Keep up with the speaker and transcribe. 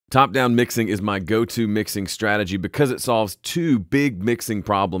Top-down mixing is my go-to mixing strategy because it solves two big mixing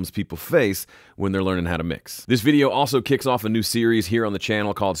problems people face when they're learning how to mix. This video also kicks off a new series here on the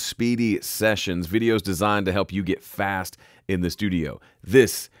channel called Speedy Sessions, videos designed to help you get fast in the studio.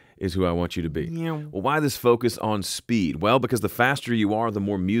 This is who I want you to be. Well, why this focus on speed? Well, because the faster you are, the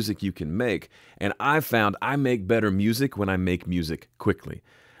more music you can make. And I've found I make better music when I make music quickly.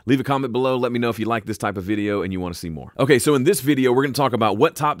 Leave a comment below, let me know if you like this type of video and you want to see more. Okay, so in this video, we're going to talk about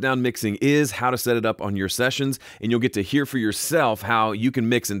what top-down mixing is, how to set it up on your sessions, and you'll get to hear for yourself how you can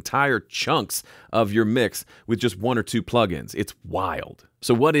mix entire chunks of your mix with just one or two plugins. It's wild.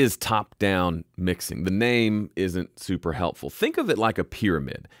 So what is top-down mixing? The name isn't super helpful. Think of it like a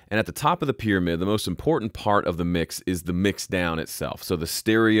pyramid. And at the top of the pyramid, the most important part of the mix is the mix down itself. So the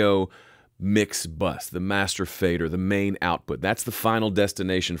stereo mix bus, the master fader, the main output. That's the final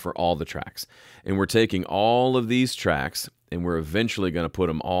destination for all the tracks. And we're taking all of these tracks and we're eventually going to put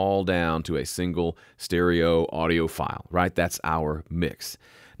them all down to a single stereo audio file, right? That's our mix.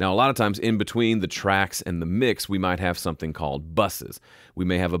 Now, a lot of times in between the tracks and the mix, we might have something called buses. We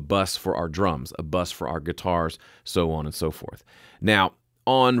may have a bus for our drums, a bus for our guitars, so on and so forth. Now,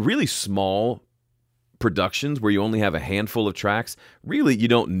 on really small productions where you only have a handful of tracks, really you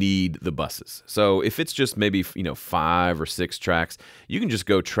don't need the buses. So if it's just maybe 5 or 6 tracks, you can just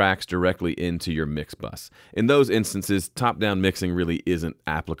go tracks directly into your mix bus. In those instances, top-down mixing really isn't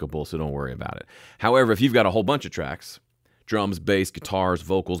applicable, so don't worry about it. However, if you've got a whole bunch of tracks, drums, bass, guitars,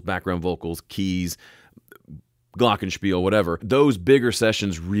 vocals, background vocals, keys, glockenspiel, whatever, those bigger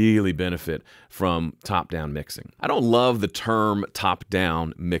sessions really benefit from top-down mixing. I don't love the term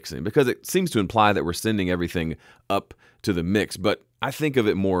top-down mixing because it seems to imply that we're sending everything up to the mix, but I think of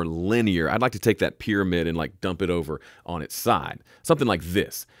it more linear. I'd like to take that pyramid and like dump it over on its side. Something like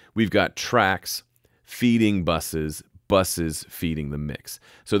this. We've got tracks feeding buses, buses feeding the mix.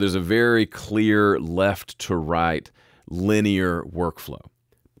 So there's a very clear left to right linear workflow.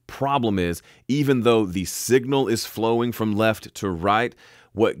 Problem is, even though the signal is flowing from left to right,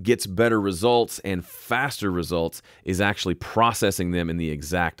 what gets better results and faster results is actually processing them in the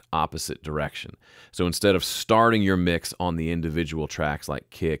exact opposite direction. So instead of starting your mix on the individual tracks like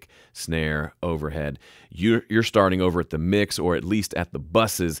kick, snare, overhead, you're starting over at the mix or at least at the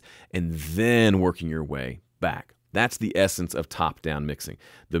buses and then working your way back. That's the essence of top-down mixing.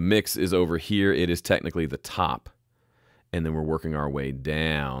 The mix is over here. It is technically the top. And then we're working our way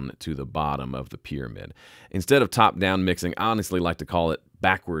down to the bottom of the pyramid. Instead of top-down mixing, I honestly like to call it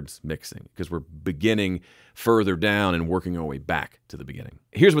backwards mixing because we're beginning further down and working our way back to the beginning.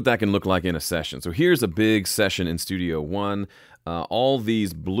 Here's what that can look like in a session. So here's a big session in Studio One. All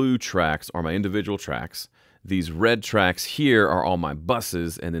these blue tracks are my individual tracks. These red tracks here are all my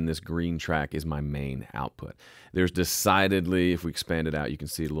buses, and then this green track is my main output. There's decidedly, if we expand it out, you can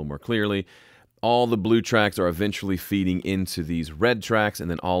see it a little more clearly, all the blue tracks are eventually feeding into these red tracks,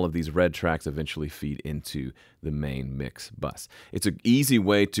 and then all of these red tracks eventually feed into the main mix bus. It's an easy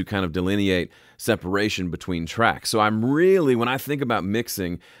way to kind of delineate separation between tracks. So when I think about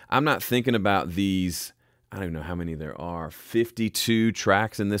mixing, I'm not thinking about these, I don't even know how many there are, 52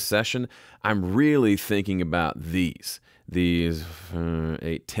 tracks in this session. I'm really thinking about these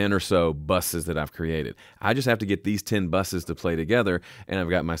 8, 10 or so buses that I've created. I just have to get these 10 buses to play together and I've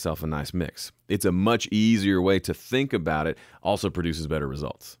got myself a nice mix. It's a much easier way to think about it, also produces better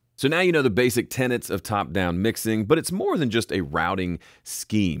results. So now you know the basic tenets of top-down mixing, but it's more than just a routing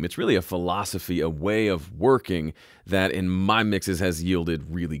scheme. It's really a philosophy, a way of working that in my mixes has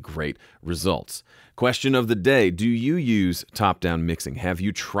yielded really great results. Question of the day, do you use top-down mixing? Have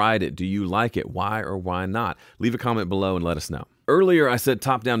you tried it? Do you like it? Why or why not? Leave a comment below and let us know. Earlier, I said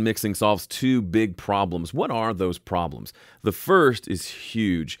top-down mixing solves two big problems. What are those problems? The first is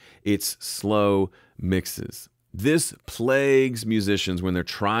huge. It's slow mixes. This plagues musicians when they're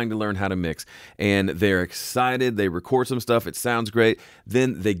trying to learn how to mix and they're excited, they record some stuff, it sounds great,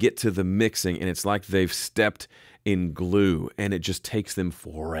 then they get to the mixing and it's like they've stepped in glue and it just takes them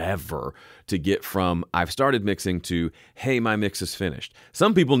forever to get from I've started mixing to hey, my mix is finished.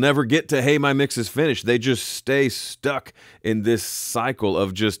 Some people never get to hey, my mix is finished. They just stay stuck in this cycle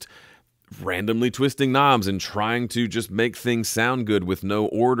of just randomly twisting knobs and trying to just make things sound good with no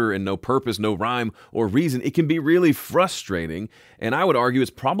order and no purpose, no rhyme or reason. It can be really frustrating, and I would argue it's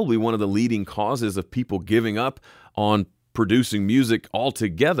probably one of the leading causes of people giving up on producing music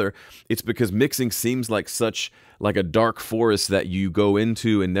altogether. It's because mixing seems like a dark forest that you go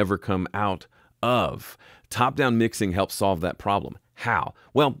into and never come out of. Top-down mixing helps solve that problem. How?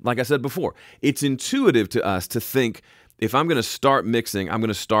 Well, like I said before, it's intuitive to us to think if I'm going to start mixing, I'm going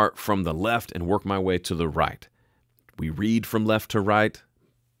to start from the left and work my way to the right. We read from left to right.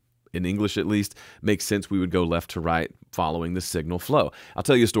 in English at least, makes sense we would go left to right following the signal flow. I'll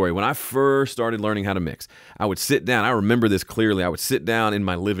tell you a story. When I first started learning how to mix, I would sit down. I remember this clearly. I would sit down in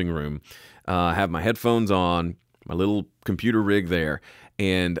my living room, have my headphones on, my little computer rig there,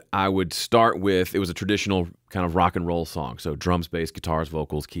 and I would start with, it was a traditional kind of rock and roll song, so drums, bass, guitars,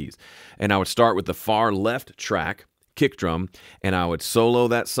 vocals, keys. And I would start with the far left track, kick drum, and I would solo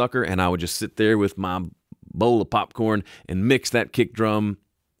that sucker, and I would just sit there with my bowl of popcorn and mix that kick drum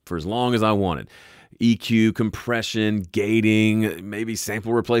for as long as I wanted. EQ, compression, gating, maybe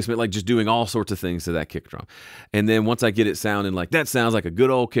sample replacement, like just doing all sorts of things to that kick drum. And then once I get it sounding like, that sounds like a good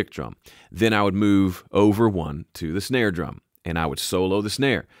old kick drum, then I would move over one to the snare drum, and I would solo the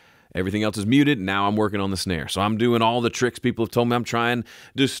snare. Everything else is muted. Now I'm working on the snare. So I'm doing all the tricks people have told me. I'm trying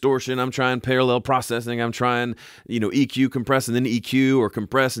distortion. I'm trying parallel processing. I'm trying, EQ, compress, and then EQ, or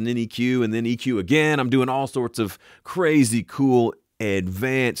compress, and then EQ, and then EQ again. I'm doing all sorts of crazy, cool,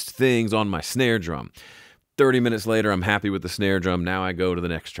 advanced things on my snare drum. 30 minutes later, I'm happy with the snare drum. Now I go to the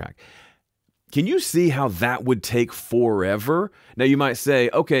next track. Can you see how that would take forever? Now you might say,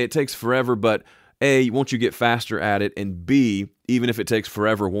 okay, it takes forever, but A, won't you get faster at it? And B, even if it takes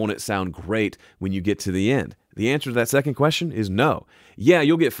forever, won't it sound great when you get to the end? The answer to that second question is no. Yeah,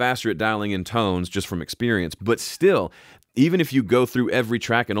 you'll get faster at dialing in tones just from experience, but still, even if you go through every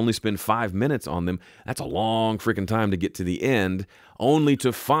track and only spend 5 minutes on them, that's a long freaking time to get to the end, only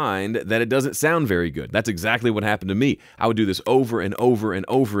to find that it doesn't sound very good. That's exactly what happened to me. I would do this over and over and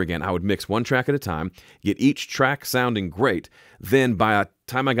over again. I would mix one track at a time, get each track sounding great. Then by the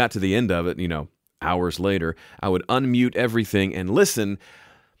time I got to the end of it, hours later, I would unmute everything and listen,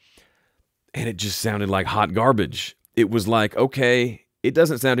 and it just sounded like hot garbage. It was like, okay, it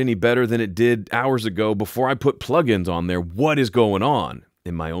doesn't sound any better than it did hours ago before I put plugins on there. What is going on?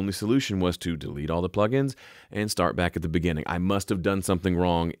 And my only solution was to delete all the plugins and start back at the beginning. I must have done something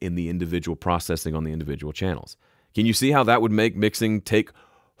wrong in the individual processing on the individual channels. Can you see how that would make mixing take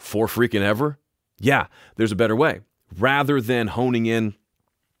for freaking ever? Yeah, there's a better way. Rather than honing in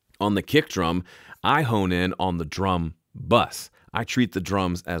on the kick drum, I hone in on the drum bus. I treat the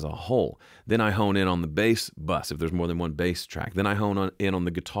drums as a whole. Then I hone in on the bass bus if there's more than one bass track. Then I hone in on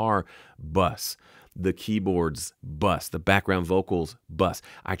the guitar bus, the keyboards bus, the background vocals bus.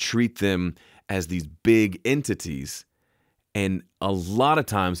 I treat them as these big entities, and a lot of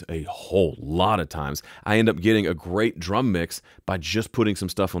times, a whole lot of times, I end up getting a great drum mix by just putting some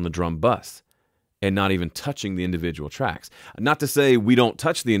stuff on the drum bus and not even touching the individual tracks. Not to say we don't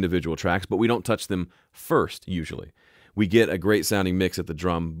touch the individual tracks, but we don't touch them first, usually. We get a great sounding mix at the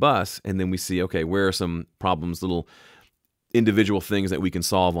drum bus, and then we see, okay, where are some problems, little individual things that we can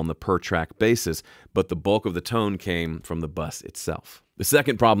solve on the per track basis, but the bulk of the tone came from the bus itself. The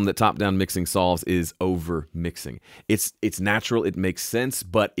second problem that top-down mixing solves is over-mixing. It's natural, it makes sense,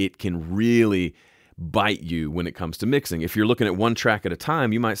 but it can really bite you when it comes to mixing. If you're looking at one track at a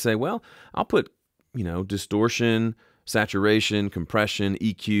time, you might say, well, I'll put distortion, saturation, compression,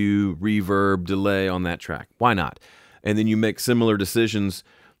 EQ, reverb, delay on that track. Why not? And then you make similar decisions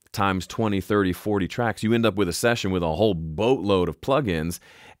times 20, 30, 40 tracks. You end up with a session with a whole boatload of plugins.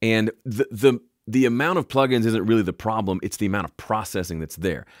 And the amount of plugins isn't really the problem. It's the amount of processing that's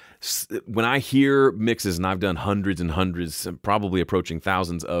there. When I hear mixes, and I've done hundreds and hundreds, probably approaching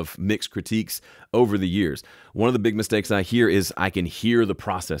thousands of mix critiques over the years, one of the big mistakes I hear is I can hear the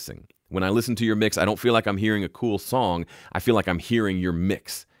processing. When I listen to your mix, I don't feel like I'm hearing a cool song. I feel like I'm hearing your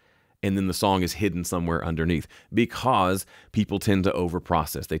mix. And then the song is hidden somewhere underneath because people tend to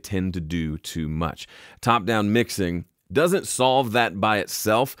overprocess. They tend to do too much. Top-down mixing doesn't solve that by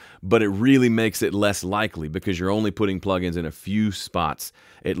itself, but it really makes it less likely because you're only putting plugins in a few spots,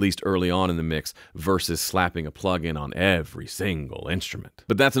 at least early on in the mix, versus slapping a plugin on every single instrument.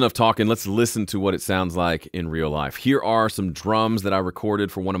 But that's enough talking. Let's listen to what it sounds like in real life. Here are some drums that I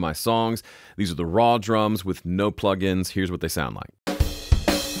recorded for one of my songs. These are the raw drums with no plugins. Here's what they sound like.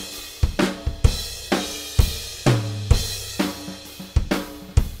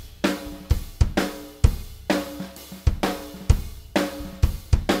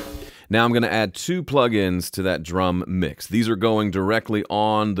 Now I'm going to add 2 plugins to that drum mix. These are going directly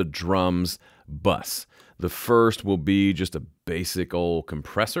on the drums bus. The first will be just a basic old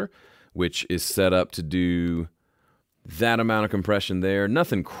compressor, which is set up to do that amount of compression there.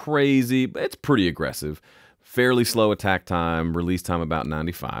 Nothing crazy, but it's pretty aggressive. Fairly slow attack time, release time about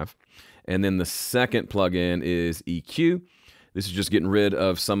 95. And then the second plugin is EQ. This is just getting rid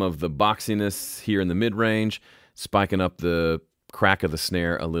of some of the boxiness here in the mid-range, spiking up the crack of the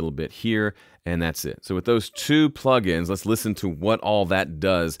snare a little bit here, and that's it. So with those 2 plugins, let's listen to what all that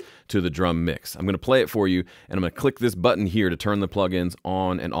does to the drum mix. I'm going to play it for you, and I'm going to click this button here to turn the plugins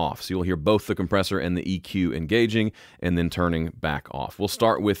on and off. So you'll hear both the compressor and the EQ engaging and then turning back off. We'll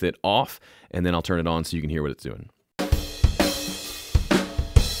start with it off, and then I'll turn it on so you can hear what it's doing.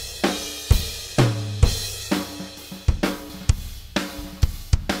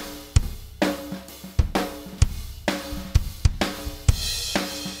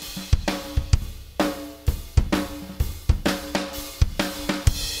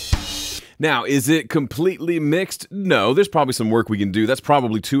 Now, is it completely mixed? No, there's probably some work we can do. That's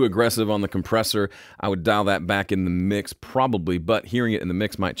probably too aggressive on the compressor. I would dial that back in the mix probably, but hearing it in the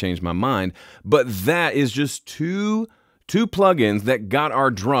mix might change my mind. But that is just two plugins that got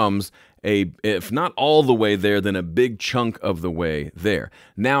our drums if not all the way there, then a big chunk of the way there.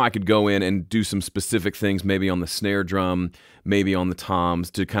 Now I could go in and do some specific things, maybe on the snare drum, maybe on the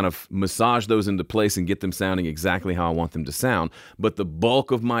toms, to kind of massage those into place and get them sounding exactly how I want them to sound. But the bulk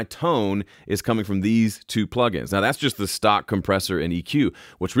of my tone is coming from these 2 plugins. Now that's just the stock compressor and EQ.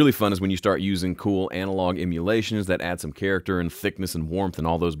 What's really fun is when you start using cool analog emulations that add some character and thickness and warmth and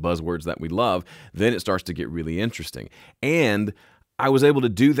all those buzzwords that we love, then it starts to get really interesting. And I was able to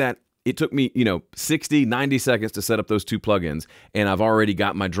do that. It took me, 60, 90 seconds to set up those 2 plugins, and I've already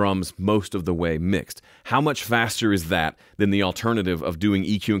got my drums most of the way mixed. How much faster is that than the alternative of doing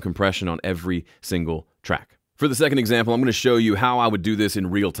EQ and compression on every single track? For the second example, I'm going to show you how I would do this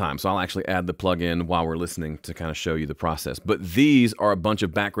in real time. So I'll actually add the plugin while we're listening to kind of show you the process. But these are a bunch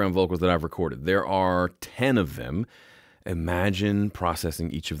of background vocals that I've recorded. There are 10 of them. Imagine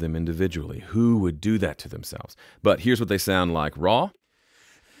processing each of them individually. Who would do that to themselves? But here's what they sound like raw.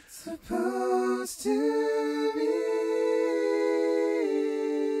 Supposed to be.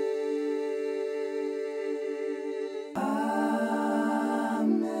 Amen.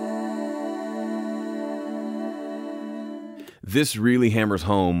 This really hammers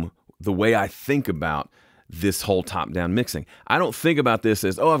home the way I think about this whole top-down mixing. I don't think about this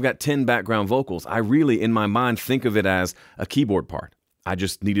as, oh, I've got 10 background vocals. I really, in my mind, think of it as a keyboard part. I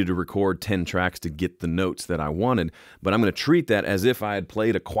just needed to record 10 tracks to get the notes that I wanted, but I'm going to treat that as if I had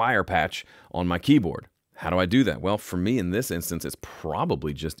played a choir patch on my keyboard. How do I do that? Well, for me in this instance, it's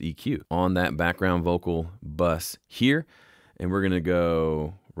probably just EQ on that background vocal bus here, and we're going to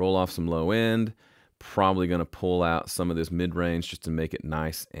go roll off some low end, probably going to pull out some of this mid-range just to make it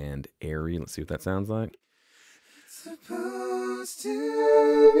nice and airy. Let's see what that sounds like. Supposed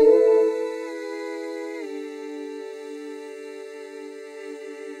to be.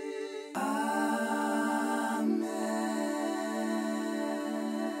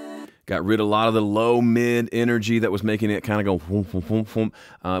 Got rid of a lot of the low mid energy that was making it kind of go whoom, whoom, whoom,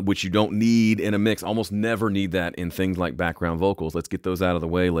 whoom, which you don't need in a mix. Almost never need that in things like background vocals. Let's get those out of the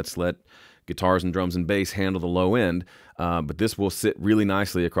way. Let's let guitars and drums and bass handle the low end. But this will sit really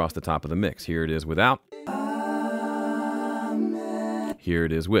nicely across the top of the mix. Here it is without. Here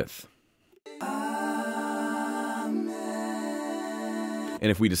it is with. And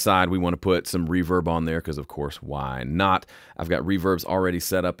if we decide we want to put some reverb on there, because of course, why not? I've got reverbs already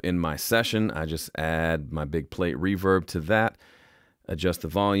set up in my session. I just add my big plate reverb to that, adjust the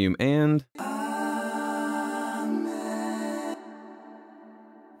volume, and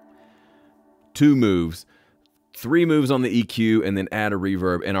two moves, 3 moves on the EQ, and then add a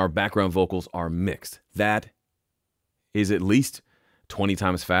reverb, and our background vocals are mixed. That is at least 20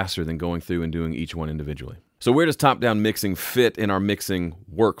 times faster than going through and doing each one individually. So where does top-down mixing fit in our mixing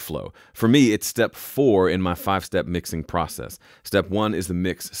workflow? For me, it's step 4 in my 5-step mixing process. Step 1 is the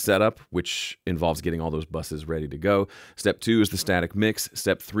mix setup, which involves getting all those buses ready to go. Step 2 is the static mix.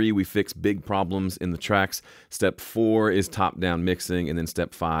 Step 3, we fix big problems in the tracks. Step 4 is top-down mixing. And then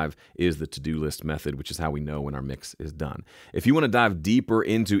step 5 is the to-do list method, which is how we know when our mix is done. If you want to dive deeper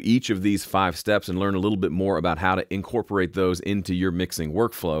into each of these 5 steps and learn a little bit more about how to incorporate those into your mixing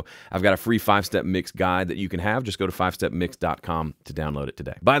workflow, I've got a free 5-step mix guide that you can have. Just go to 5stepmix.com to download it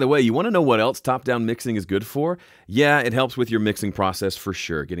today. By the way, you want to know what else top-down mixing is good for? Yeah, it helps with your mixing process for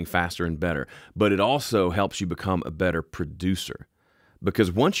sure, getting faster and better, but it also helps you become a better producer.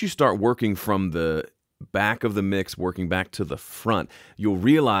 Because once you start working from the back of the mix, working back to the front, you'll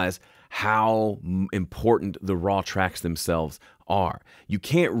realize how important the raw tracks themselves are. You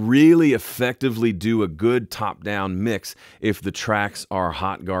can't really effectively do a good top-down mix if the tracks are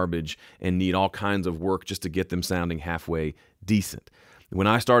hot garbage and need all kinds of work just to get them sounding halfway decent. When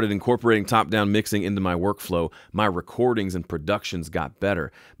I started incorporating top-down mixing into my workflow, my recordings and productions got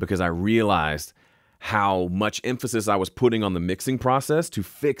better because I realized how much emphasis I was putting on the mixing process to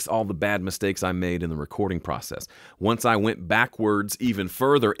fix all the bad mistakes I made in the recording process. Once I went backwards even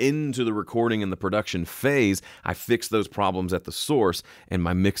further into the recording and the production phase, I fixed those problems at the source, and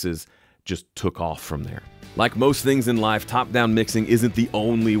my mixes just took off from there. Like most things in life, top-down mixing isn't the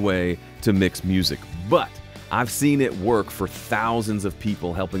only way to mix music, but I've seen it work for thousands of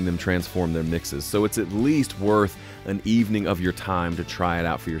people, helping them transform their mixes. So it's at least worth an evening of your time to try it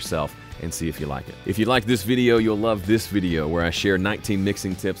out for yourself and see if you like it. If you like this video, you'll love this video where I share 19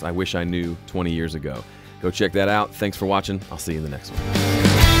 mixing tips I wish I knew 20 years ago. Go check that out. Thanks for watching. I'll see you in the next one.